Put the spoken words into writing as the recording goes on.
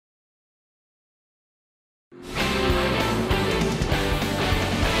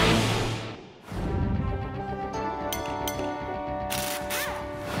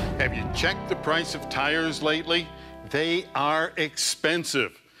Have you checked the price of tires lately? They are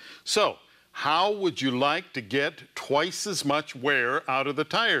expensive. So, how would you like to get twice as much wear out of the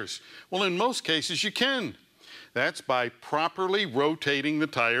tires? Well, in most cases you can. That's by properly rotating the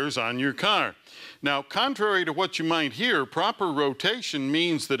tires on your car. Now, contrary to what you might hear, proper rotation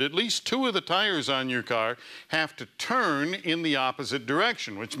means that at least two of the tires on your car have to turn in the opposite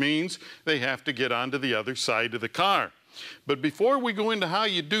direction, which means they have to get onto the other side of the car. But before we go into how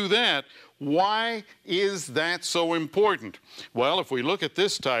you do that, why is that so important? Well, if we look at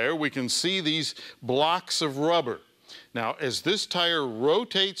this tire, we can see these blocks of rubber. Now, as this tire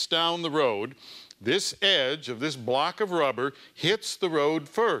rotates down the road, this edge of this block of rubber hits the road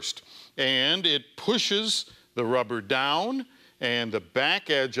first, and it pushes the rubber down and the back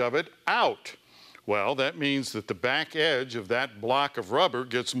edge of it out. Well, that means that the back edge of that block of rubber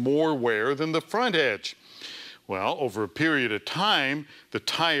gets more wear than the front edge. Well, over a period of time, the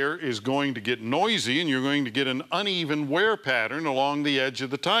tire is going to get noisy and you're going to get an uneven wear pattern along the edge of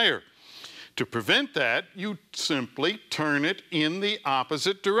the tire. To prevent that, you simply turn it in the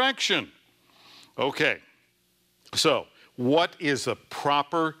opposite direction. Okay, so what is a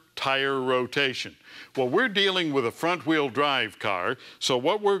proper tire rotation? Well, we're dealing with a front-wheel drive car, so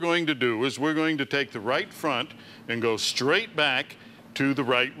what we're going to do is we're going to take the right front and go straight back to the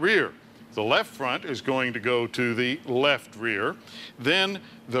right rear. The left front is going to go to the left rear. Then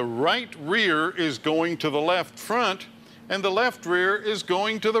the right rear is going to the left front, and the left rear is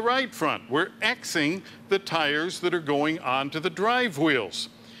going to the right front. We're Xing the tires that are going onto the drive wheels.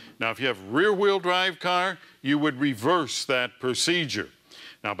 Now, if you have a rear-wheel drive car, you would reverse that procedure.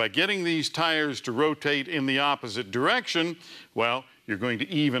 Now, by getting these tires to rotate in the opposite direction, well, you're going to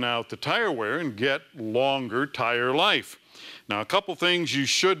even out the tire wear and get longer tire life. Now, a couple things you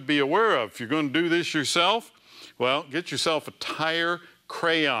should be aware of. If you're going to do this yourself, well, get yourself a tire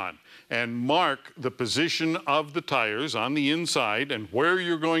crayon and mark the position of the tires on the inside and where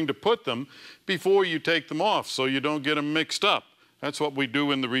you're going to put them before you take them off so you don't get them mixed up. That's what we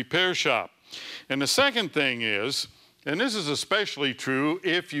do in the repair shop. And the second thing is, and this is especially true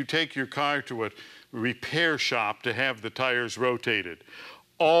if you take your car to a repair shop to have the tires rotated,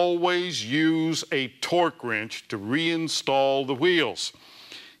 always use a torque wrench to reinstall the wheels.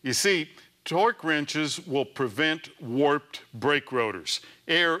 You see, torque wrenches will prevent warped brake rotors.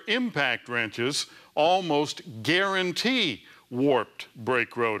 Air impact wrenches almost guarantee warped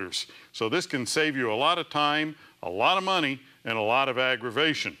brake rotors. So this can save you a lot of time, a lot of money, and a lot of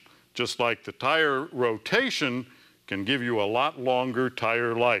aggravation. Just like the tire rotation can give you a lot longer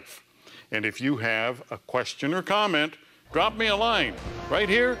tire life. And if you have a question or comment, drop me a line right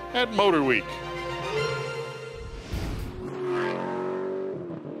here at MotorWeek.